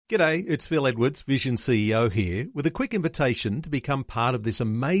G'day, it's Phil Edwards, Vision CEO here, with a quick invitation to become part of this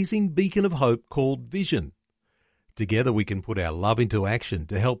amazing beacon of hope called Vision. Together we can put our love into action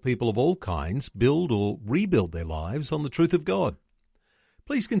to help people of all kinds build or rebuild their lives on the truth of God.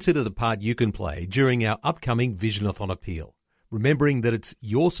 Please consider the part you can play during our upcoming Visionathon appeal, remembering that it's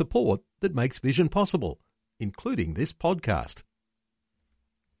your support that makes Vision possible, including this podcast.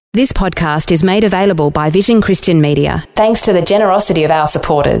 This podcast is made available by Vision Christian Media, thanks to the generosity of our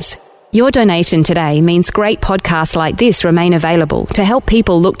supporters. Your donation today means great podcasts like this remain available to help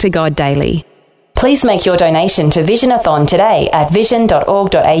people look to God daily. Please make your donation to Visionathon today at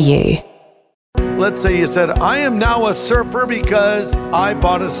vision.org.au. Let's say you said, I am now a surfer because I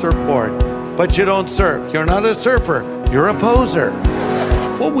bought a surfboard. But you don't surf. You're not a surfer. You're a poser.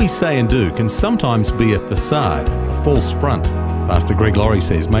 What we say and do can sometimes be a facade, a false front. Pastor Greg Laurie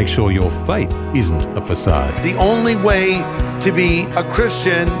says, make sure your faith isn't a facade. The only way to be a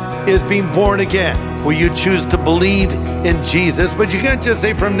Christian is being born again, where you choose to believe in Jesus. But you can't just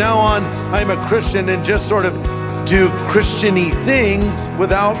say, from now on, I'm a Christian, and just sort of do Christian-y things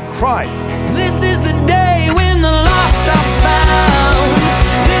without Christ. This is the day when the lost are found.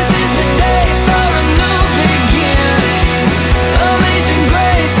 This is the day for a new beginning. Amazing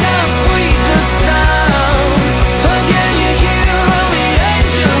grace, how sweet the sound. Again you hear all the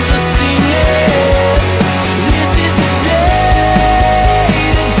angels are singing. This is the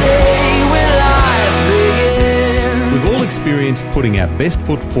day when life begins. We've all experienced putting our best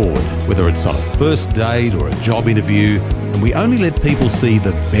foot forward, whether it's on a first date or a job interview, and we only let people see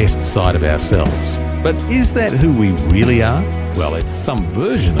the best side of ourselves. But is that who we really are? Well, it's some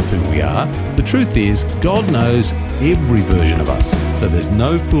version of who we are. The truth is, God knows every version of us, so there's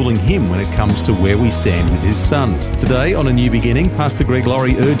no fooling him when it comes to where we stand with his Son. Today, on A New Beginning, Pastor Greg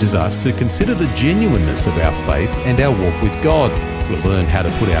Laurie urges us to consider the genuineness of our faith and our walk with God. We'll learn how to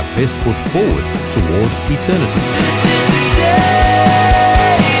put our best foot forward toward eternity. This is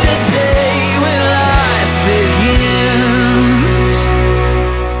the day when life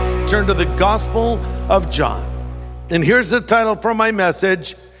begins. Turn to the Gospel of John. And here's the title for my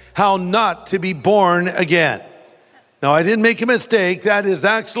message, How Not to Be Born Again. Now, I didn't make a mistake. That is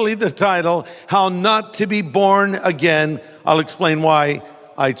actually the title, How Not to Be Born Again. I'll explain why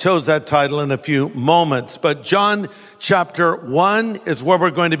I chose that title in a few moments. But John chapter 1 is where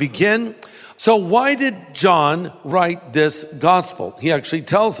we're going to begin. So why did John write this gospel? He actually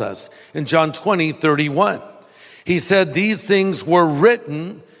tells us in John 20:31. He said, these things were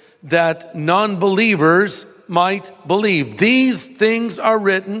written that non-believers might believe. These things are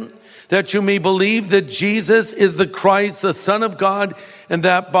written that you may believe that Jesus is the Christ, the Son of God, and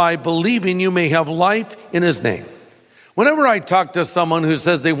that by believing you may have life in his name. Whenever I talk to someone who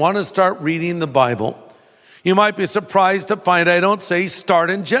says they want to start reading the Bible, you might be surprised to find I don't say start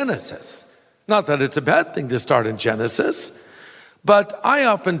in Genesis. Not that it's a bad thing to start in Genesis, but I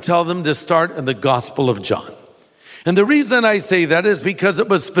often tell them to start in the Gospel of John. And the reason I say that is because it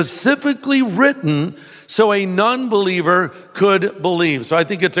was specifically written so a non-believer could believe. So I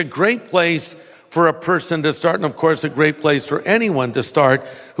think it's a great place for a person to start, and of course a great place for anyone to start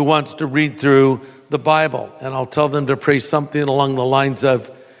who wants to read through the Bible. And I'll tell them to pray something along the lines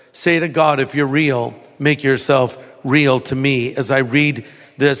of, say to God, if you're real, make yourself real to me as I read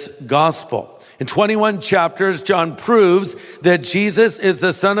this gospel. In 21 chapters, John proves that Jesus is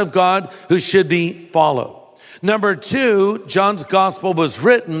the Son of God who should be followed. Number 2, John's gospel was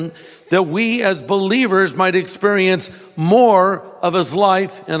written that we as believers might experience more of his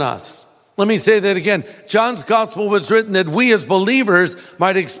life in us. Let me say that again. John's gospel was written that we as believers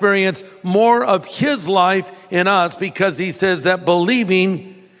might experience more of his life in us, because he says that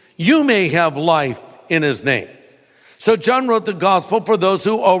believing you may have life in his name. So John wrote the gospel for those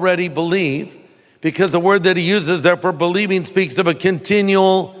who already believe, because the word that he uses there for believing speaks of a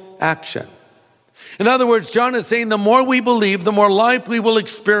continual action. In other words, John is saying the more we believe, the more life we will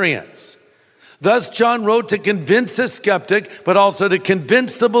experience. Thus, John wrote to convince the skeptic, but also to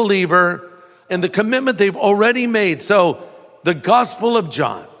convince the believer in the commitment they've already made. So the Gospel of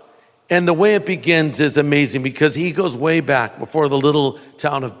John and the way it begins is amazing, because he goes way back before the little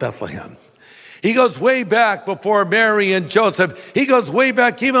town of Bethlehem. He goes way back before Mary and Joseph. He goes way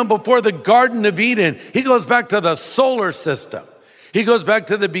back even before the Garden of Eden. He goes back to the solar system. He goes back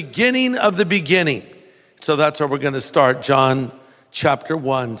to the beginning of the beginning. So that's where we're going to start. John chapter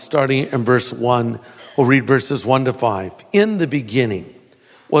 1, starting in verse 1. We'll read verses 1 to 5. In the beginning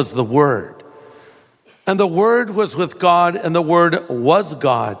was the Word, and the Word was with God, and the Word was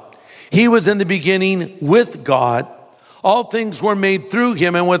God. He was in the beginning with God. All things were made through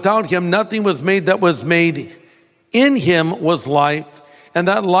him, and without him nothing was made that was made. In him was life, and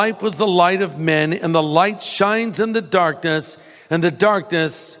that life was the light of men, and the light shines in the darkness, and the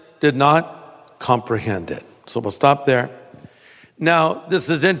darkness did not comprehend it. So we'll stop there. Now, this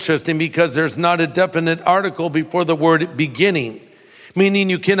is interesting because there's not a definite article before the word beginning, meaning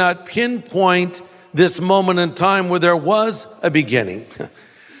you cannot pinpoint this moment in time where there was a beginning.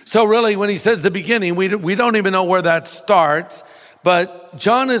 So really, when he says the beginning, we don't even know where that starts, but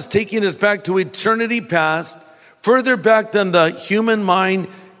John is taking us back to eternity past, further back than the human mind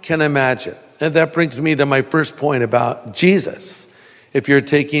can imagine. And that brings me to my first point about Jesus. If you're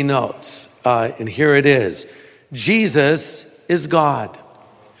taking notes, and here it is. Jesus is God.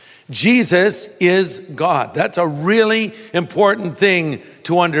 Jesus is God. That's a really important thing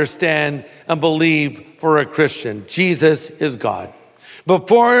to understand and believe for a Christian. Jesus is God.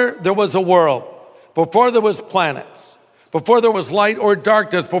 Before there was a world, before there was planets, before there was light or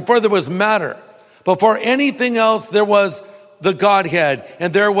darkness, before there was matter, before anything else, there was the Godhead,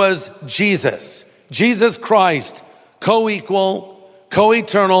 and there was Jesus. Jesus Christ, co-equal,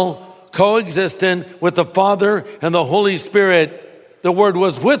 co-eternal, co-existent with the Father and the Holy Spirit. The Word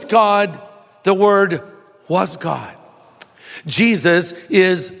was with God. The Word was God. Jesus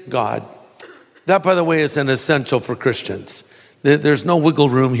is God. That, by the way, is an essential for Christians. There's no wiggle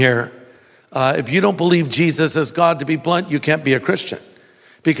room here. If you don't believe Jesus is God, to be blunt, you can't be a Christian.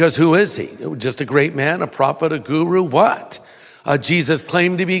 Because who is he? Just a great man, a prophet, a guru? What? Jesus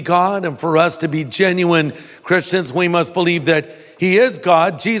claimed to be God, and for us to be genuine Christians, we must believe that he is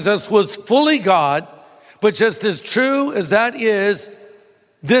God. Jesus was fully God, but just as true as that is,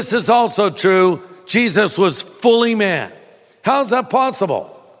 this is also true. Jesus was fully man. How's that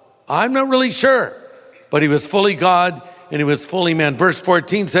possible? I'm not really sure, but he was fully God and he was fully man. Verse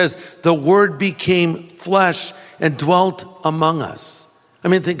 14 says, the Word became flesh and dwelt among us. I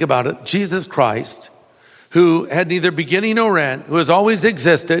mean, think about it. Jesus Christ, who had neither beginning nor end, who has always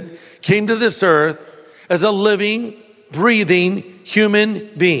existed, came to this earth as a living, breathing human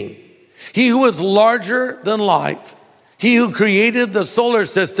being. He who was larger than life, he who created the solar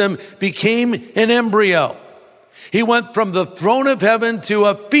system, became an embryo. He went from the throne of heaven to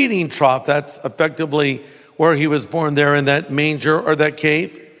a feeding trough. That's effectively where he was born, there in that manger or that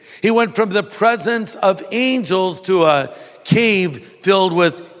cave. He went from the presence of angels to a cave filled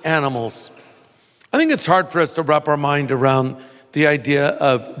with animals. I think it's hard for us to wrap our mind around the idea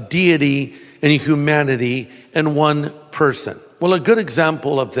of deity and humanity in one person. Well, a good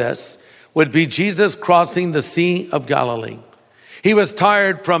example of this would be Jesus crossing the Sea of Galilee. He was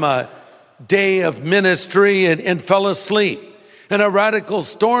tired from a day of ministry and fell asleep. And a radical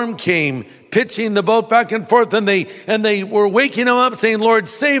storm came, pitching the boat back and forth, and they were waking him up saying, Lord,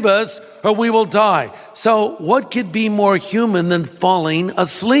 save us or we will die. So what could be more human than falling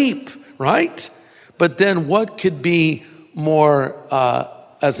asleep, right? But then what could be more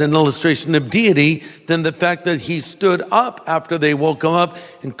as an illustration of deity than the fact that he stood up after they woke him up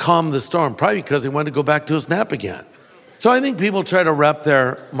and calmed the storm, probably because he wanted to go back to his nap again. So I think people try to wrap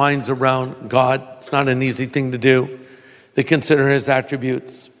their minds around God. It's not an easy thing to do. They consider his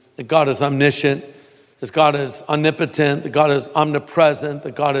attributes, that God is omniscient, that God is omnipotent, that God is omnipresent,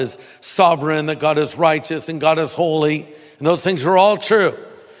 that God is sovereign, that God is righteous, and God is holy. And those things are all true.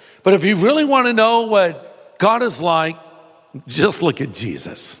 But if you really want to know what God is like, just look at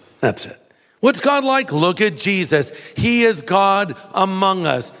Jesus. That's it. What's God like? Look at Jesus. He is God among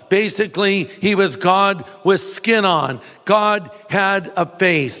us. Basically, he was God with skin on. God had a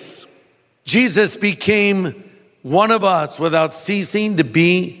face. Jesus became one of us without ceasing to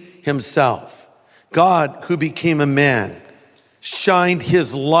be himself. God, who became a man, shined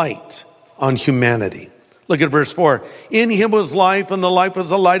his light on humanity. Look at verse 4. In him was life, and the life was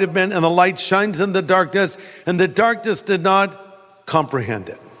the light of men, and the light shines in the darkness, and the darkness did not comprehend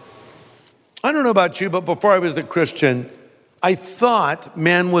it. I don't know about you, but before I was a Christian, I thought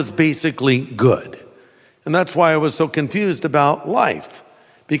man was basically good. And that's why I was so confused about life.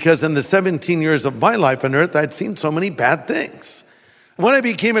 Because in the 17 years of my life on earth, I'd seen so many bad things. When I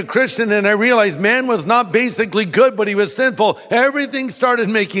became a Christian and I realized man was not basically good, but he was sinful, everything started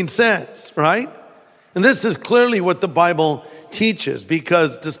making sense, right? And this is clearly what the Bible teaches,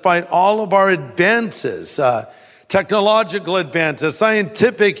 because despite all of our advances, technological advances,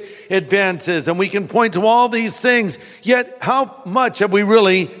 scientific advances, and we can point to all these things, yet how much have we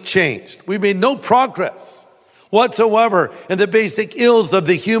really changed? We've made no progress whatsoever in the basic ills of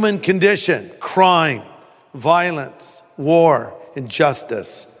the human condition: crime, violence, war,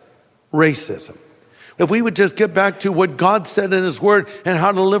 injustice, racism. If we would just get back to what God said in his word and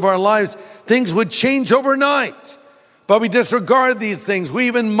how to live our lives, things would change overnight. But we disregard these things. We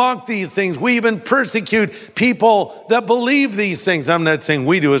even mock these things. We even persecute people that believe these things. I'm not saying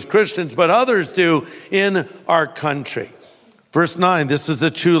we do as Christians, but others do in our country. Verse 9, this is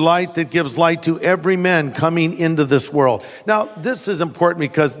the true light that gives light to every man coming into this world. Now, this is important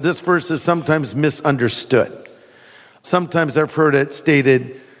because this verse is sometimes misunderstood. Sometimes I've heard it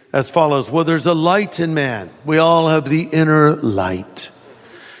stated as follows: well, there's a light in man. We all have the inner light.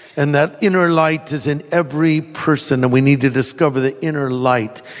 And that inner light is in every person, and we need to discover the inner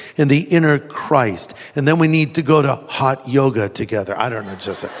light and the inner Christ. And then we need to go to hot yoga together. I don't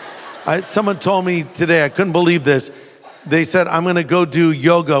know, someone told me today, I couldn't believe this. They said, I'm going to go do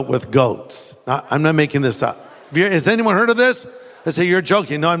yoga with goats. I'm not making this up. Has anyone heard of this? They say, you're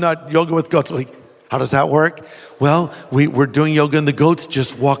joking. No, I'm not. Yoga with goats. Like, how does that work? Well, we're doing yoga and the goats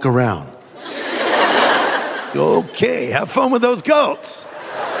just walk around. Okay, have fun with those goats.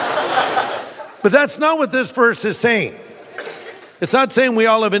 But that's not what this verse is saying. It's not saying we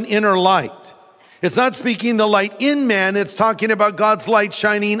all have an inner light. It's not speaking the light in man. It's talking about God's light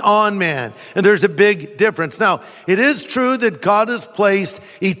shining on man. And there's a big difference. Now, it is true that God has placed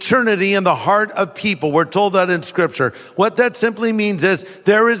eternity in the heart of people. We're told that in Scripture. What that simply means is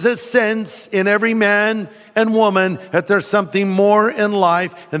there is a sense in every man and woman that there's something more in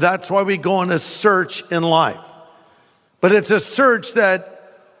life. And that's why we go on a search in life. But it's a search that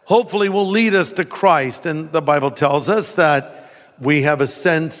hopefully will lead us to Christ. And the Bible tells us that we have a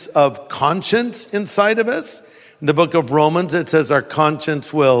sense of conscience inside of us. In the book of Romans, it says our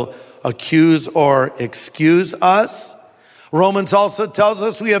conscience will accuse or excuse us. Romans also tells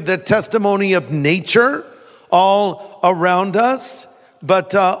us we have the testimony of nature all around us.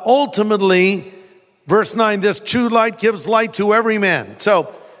 But ultimately, verse 9, this true light gives light to every man. So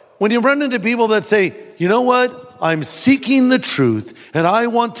when you run into people that say, you know what? I'm seeking the truth and I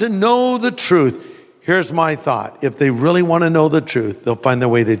want to know the truth. Here's my thought. If they really want to know the truth, they'll find their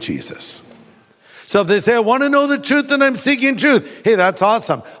way to Jesus. So if they say, I want to know the truth and I'm seeking truth. Hey, that's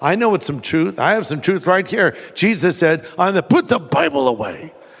awesome. I know it's some truth. I have some truth right here. Jesus said, put the Bible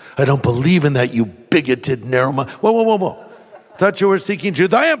away. I don't believe in that, you bigoted, narrow mind. Whoa. Thought you were seeking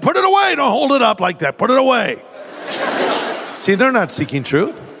truth. I am. Put it away. Don't hold it up like that. Put it away. See, they're not seeking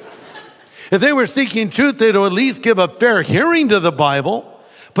truth. If they were seeking truth, they'd at least give a fair hearing to the Bible.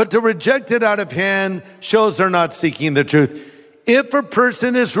 But to reject it out of hand shows they're not seeking the truth. If a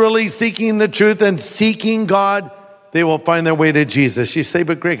person is really seeking the truth and seeking God, they will find their way to Jesus. You say,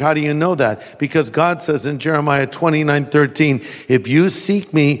 but Greg, how do you know that? Because God says in Jeremiah 29:13, if you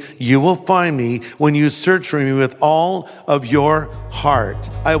seek me, you will find me when you search for me with all of your heart.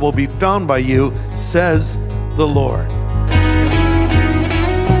 I will be found by you, says the Lord.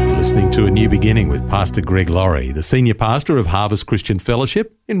 Listening to A New Beginning with Pastor Greg Laurie, the senior pastor of Harvest Christian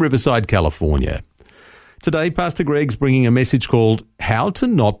Fellowship in Riverside, California. Today, Pastor Greg's bringing a message called How to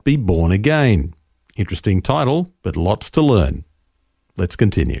Not Be Born Again. Interesting title, but lots to learn. Let's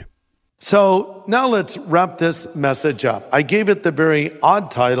continue. So now let's wrap this message up. I gave it the very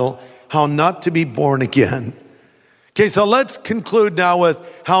odd title, How Not to Be Born Again. Okay, so let's conclude now with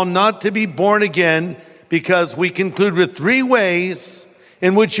how not to be born again, because we conclude with 3 ways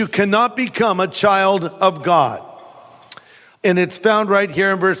in which you cannot become a child of God. And it's found right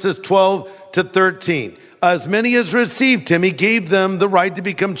here in verses 12 to 13. As many as received him, he gave them the right to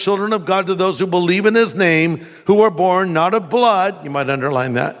become children of God to those who believe in his name, who were born not of blood, you might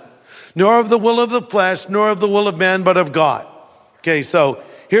underline that, nor of the will of the flesh, nor of the will of man, but of God. Okay, so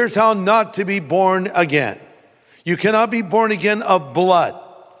here's how not to be born again. You cannot be born again of blood.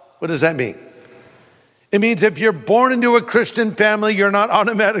 What does that mean? It means if you're born into a Christian family, you're not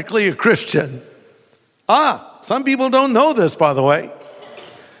automatically a Christian. Some people don't know this, by the way.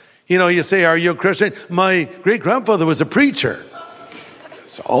 You know, you say, are you a Christian? My great-grandfather was a preacher.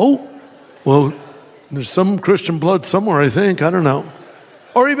 So, well, there's some Christian blood somewhere, I think. I don't know.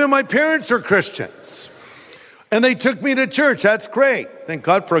 Or even my parents are Christians. And they took me to church. That's great. Thank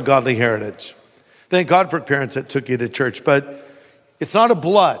God for a godly heritage. Thank God for parents that took you to church. But it's not a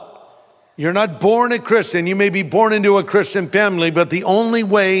blood. You're not born a Christian. You may be born into a Christian family, but the only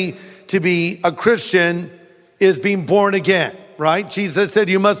way to be a Christian is being born again, right? Jesus said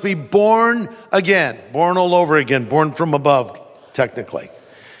you must be born again, born all over again, born from above, technically.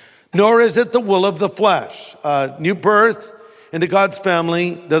 Nor is it the will of the flesh. New birth into God's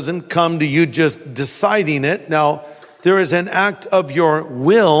family doesn't come to you just deciding it. Now, there is an act of your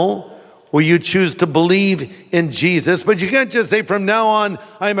will where you choose to believe in Jesus, but you can't just say from now on,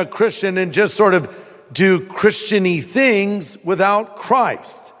 I'm a Christian and just sort of do Christian-y things without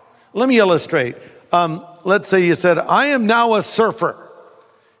Christ. Let me illustrate. Let's say you said, I am now a surfer.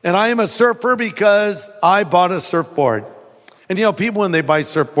 And I am a surfer because I bought a surfboard. And people, when they buy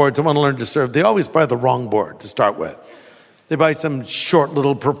surfboards and want to learn to surf, they always buy the wrong board to start with. They buy some short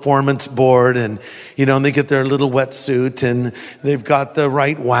little performance board and they get their little wetsuit and they've got the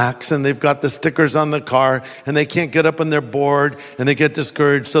right wax and they've got the stickers on the car and they can't get up on their board and they get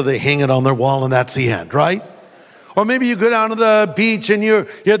discouraged, so they hang it on their wall and that's the end, right? Or maybe you go down to the beach and you're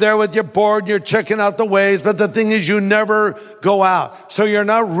there with your board, you're checking out the waves, but the thing is you never go out. So you're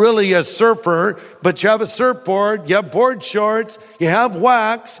not really a surfer, but you have a surfboard, you have board shorts, you have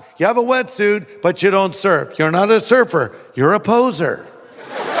wax, you have a wetsuit, but you don't surf. You're not a surfer, you're a poser.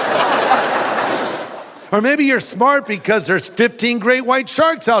 Or maybe you're smart because there's 15 great white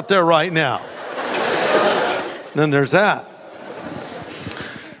sharks out there right now. Then there's that.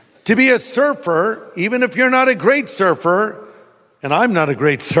 To be a surfer, even if you're not a great surfer, and I'm not a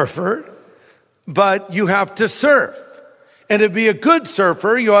great surfer, but you have to surf. And to be a good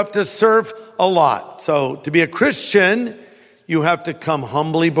surfer, you have to surf a lot. So to be a Christian, you have to come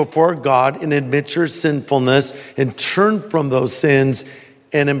humbly before God and admit your sinfulness and turn from those sins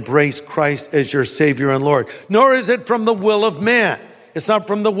and embrace Christ as your Savior and Lord. Nor is it from the will of man. It's not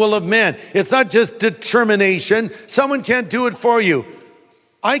from the will of man. It's not just determination. Someone can't do it for you.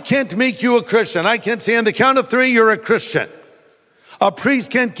 I can't make you a Christian. I can't say on the count of 3, you're a Christian. A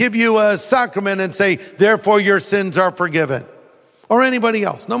priest can't give you a sacrament and say, therefore your sins are forgiven. Or anybody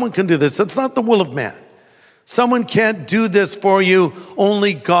else. No one can do this. It's not the will of man. Someone can't do this for you.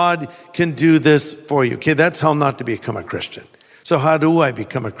 Only God can do this for you. Okay, that's how not to become a Christian. So how do I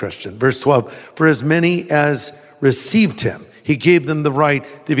become a Christian? Verse 12, for as many as received him, he gave them the right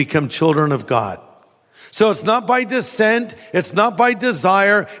to become children of God. So it's not by descent, it's not by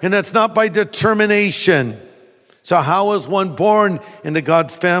desire, and it's not by determination. So how is one born into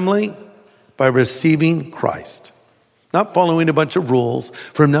God's family? By receiving Christ. Not following a bunch of rules.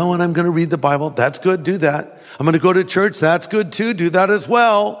 From now on, I'm going to read the Bible. That's good, do that. I'm going to go to church. That's good too, do that as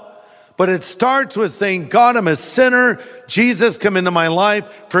well. But it starts with saying, God, I'm a sinner. Jesus, come into my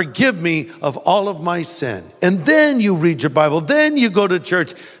life. Forgive me of all of my sin. And then you read your Bible. Then you go to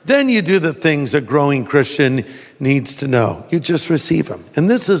church. Then you do the things a growing Christian needs to know. You just receive them. And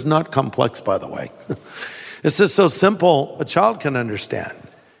this is not complex, by the way. This is so simple a child can understand.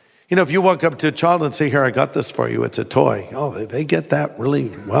 If you walk up to a child and say, here, I got this for you. It's a toy. Oh, they get that really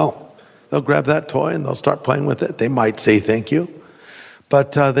well. They'll grab that toy and they'll start playing with it. They might say thank you.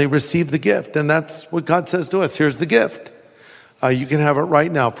 But they receive the gift, and that's what God says to us. Here's the gift. You can have it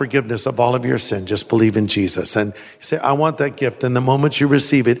right now, forgiveness of all of your sin. Just believe in Jesus. And you say, I want that gift. And the moment you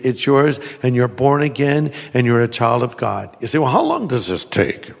receive it, it's yours, and you're born again, and you're a child of God. You say, well, how long does this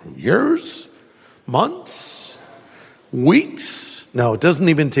take? Years? Months? Weeks? No, it doesn't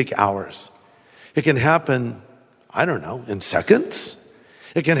even take hours. It can happen, I don't know, in seconds.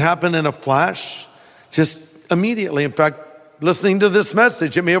 It can happen in a flash, just immediately. In fact, listening to this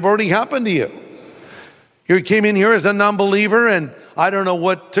message, it may have already happened to you. You came in here as a non-believer, and I don't know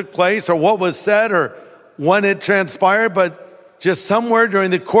what took place or what was said or when it transpired, but just somewhere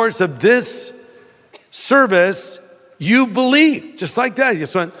during the course of this service, you believed, just like that. You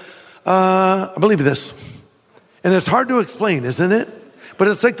just went, I believe this. And it's hard to explain, isn't it? But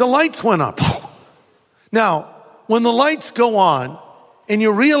it's like the lights went on. Now, when the lights go on, and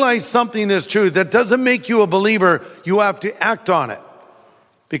you realize something is true, that doesn't make you a believer. You have to act on it.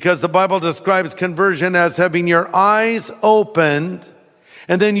 Because the Bible describes conversion as having your eyes opened,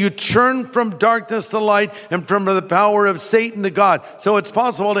 and then you turn from darkness to light and from the power of Satan to God. So it's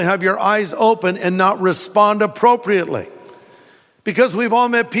possible to have your eyes open and not respond appropriately. Because we've all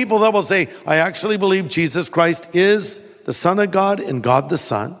met people that will say, I actually believe Jesus Christ is the Son of God and God the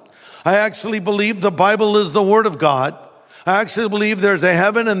Son. I actually believe the Bible is the Word of God. I actually believe there's a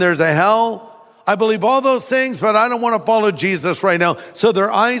heaven and there's a hell. I believe all those things, but I don't want to follow Jesus right now. So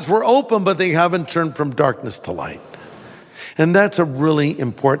their eyes were open, but they haven't turned from darkness to light. And that's a really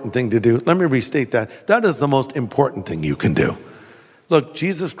important thing to do. Let me restate that. That is the most important thing you can do. Look,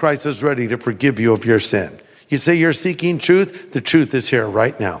 Jesus Christ is ready to forgive you of your sin. You say you're seeking truth. The truth is here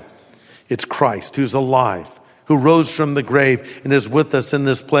right now. It's Christ who's alive, who rose from the grave and is with us in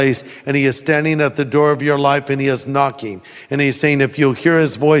this place. And he is standing at the door of your life and he is knocking. And he's saying, if you'll hear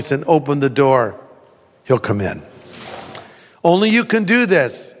his voice and open the door, he'll come in. Only you can do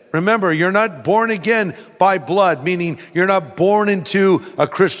this. Remember, you're not born again by blood, meaning you're not born into a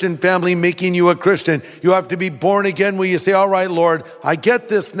Christian family making you a Christian. You have to be born again where you say, all right, Lord, I get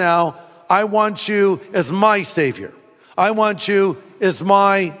this now. I want you as my Savior. I want you as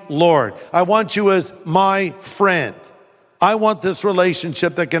my Lord. I want you as my friend. I want this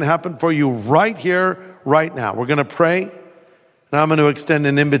relationship that can happen for you right here, right now. We're going to pray, And I'm going to extend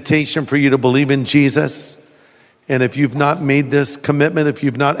an invitation for you to believe in Jesus. And if you've not made this commitment, if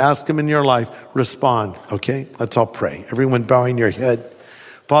you've not asked him in your life, respond, okay? Let's all pray. Everyone bowing your head.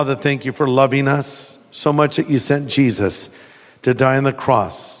 Father, thank you for loving us so much that you sent Jesus to die on the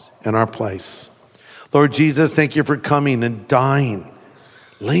cross in our place. Lord Jesus, thank you for coming and dying,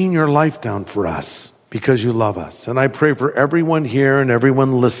 laying your life down for us because you love us. And I pray for everyone here and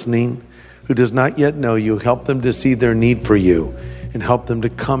everyone listening who does not yet know you. Help them to see their need for you and help them to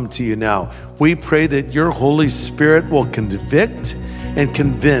come to you now. We pray that your Holy Spirit will convict and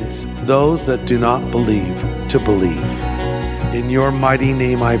convince those that do not believe to believe. In your mighty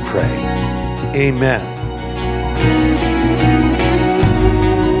name I pray. Amen.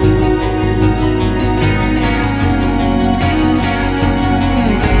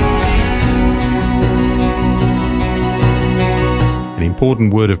 An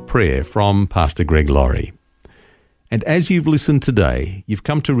important word of prayer from Pastor Greg Laurie. And as you've listened today, you've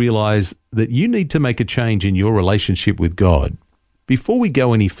come to realize that you need to make a change in your relationship with God. Before we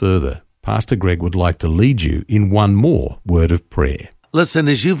go any further, Pastor Greg would like to lead you in one more word of prayer. Listen,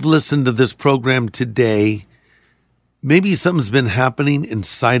 as you've listened to this program today, maybe something's been happening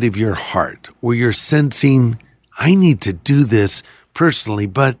inside of your heart where you're sensing, I need to do this personally,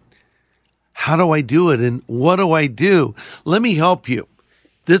 but how do I do it? And what do I do? Let me help you.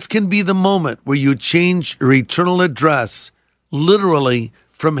 This can be the moment where you change your eternal address literally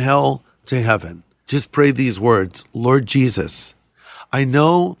from hell to heaven. Just pray these words. Lord Jesus, I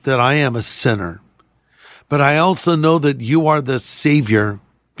know that I am a sinner, but I also know that you are the Savior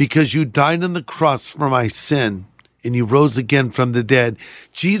because you died on the cross for my sin and you rose again from the dead.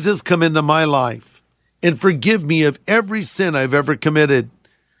 Jesus, come into my life and forgive me of every sin I've ever committed.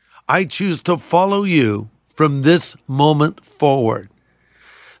 I choose to follow you from this moment forward.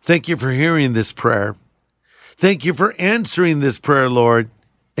 Thank you for hearing this prayer. Thank you for answering this prayer, Lord.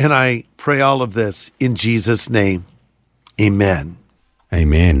 And I pray all of this in Jesus' name. Amen.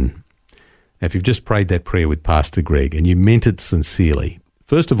 Amen. Now, if you've just prayed that prayer with Pastor Greg and you meant it sincerely,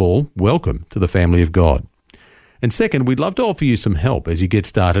 first of all, welcome to the family of God. And second, we'd love to offer you some help as you get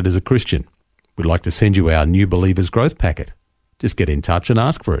started as a Christian. We'd like to send you our New Believers Growth Packet. Just get in touch and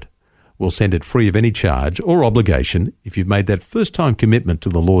ask for it. We'll send it free of any charge or obligation if you've made that first-time commitment to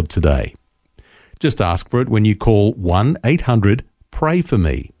the Lord today. Just ask for it when you call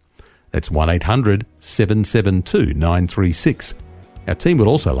 1-800-PRAY-FOR-ME. That's 1-800-772-936. Our team would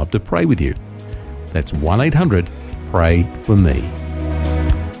also love to pray with you. That's 1-800-PRAY-FOR-ME.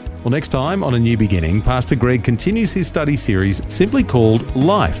 Well, next time on A New Beginning, Pastor Greg continues his study series simply called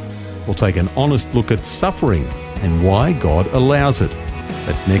Life. We'll take an honest look at suffering and why God allows it.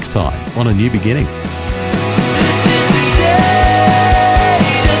 That's next time on A New Beginning. This is the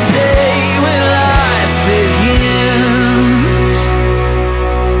day when life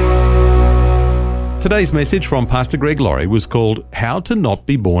begins. Today's message from Pastor Greg Laurie was called How to Not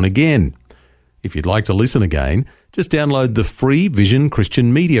Be Born Again. If you'd like to listen again, just download the free Vision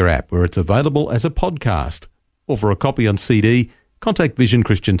Christian Media app where it's available as a podcast. Or for a copy on CD, contact Vision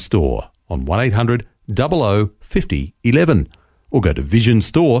Christian Store on 1-800-00-50-11 or go to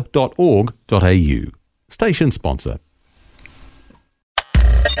visionstore.org.au. Station sponsor.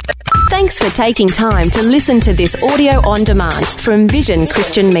 Thanks for taking time to listen to this audio on demand from Vision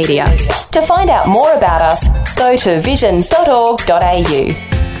Christian Media. To find out more about us, go to vision.org.au.